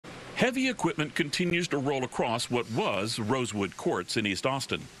Heavy equipment continues to roll across what was Rosewood Courts in East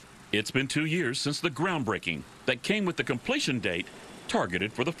Austin. It's been 2 years since the groundbreaking that came with the completion date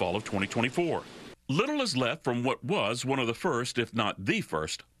targeted for the fall of 2024. Little is left from what was one of the first, if not the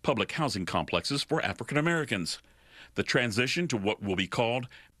first, public housing complexes for African Americans. The transition to what will be called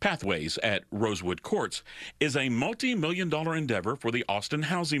Pathways at Rosewood Courts is a multi-million-dollar endeavor for the Austin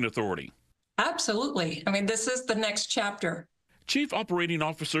Housing Authority. Absolutely. I mean, this is the next chapter. Chief Operating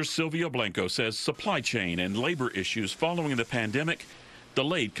Officer Sylvia Blanco says supply chain and labor issues following the pandemic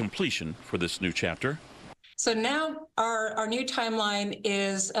delayed completion for this new chapter. So now our new timeline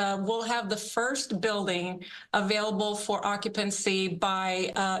is we'll have the first building available for occupancy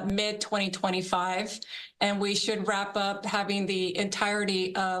by mid-2025, and we should wrap up having the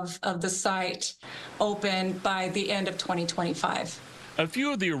entirety of the site open by the end of 2025. A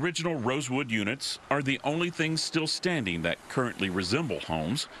few of the original Rosewood units are the only things still standing that currently resemble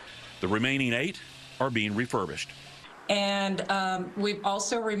homes. The remaining 8 are being refurbished. And we've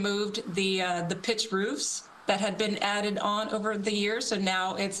also removed the pitch roofs that had been added on over the years. So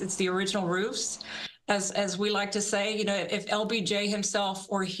now it's the original roofs. As we like to say, you know, if LBJ himself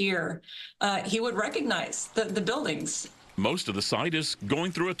were here, he would recognize the buildings. Most of the site is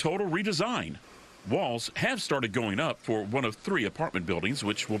going through a total redesign. Walls have started going up for one of 3 apartment buildings,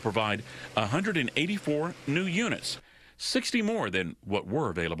 which will provide 184 new units, 60 more than what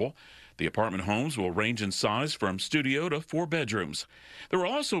were available. The apartment homes will range in size from studio to 4 bedrooms. There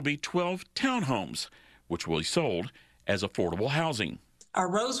will also be 12 townhomes, which will be sold as affordable housing. Our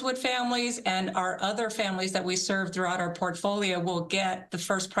Rosewood families and our other families that we serve throughout our portfolio will get the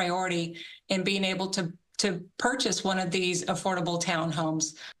first priority in being able to purchase one of these affordable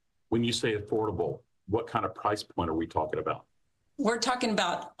townhomes. When you say affordable, what kind of price point are we talking about? We're talking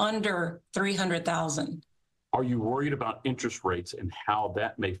about under $300,000. Are you worried about interest rates and how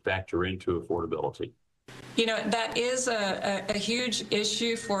that may factor into affordability? You know, that is a huge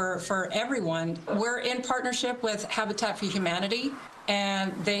issue for everyone. We're in partnership with Habitat for Humanity,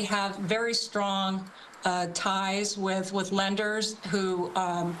 and they have very strong ties with lenders who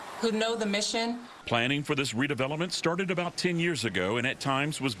know the mission. Planning for this redevelopment started about 10 years ago and at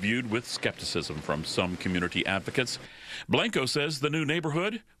times was viewed with skepticism from some community advocates. Blanco says the new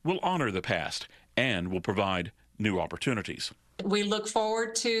neighborhood will honor the past and will provide new opportunities. We look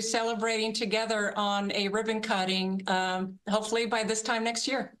forward to celebrating together on a ribbon cutting, hopefully by this time next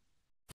year.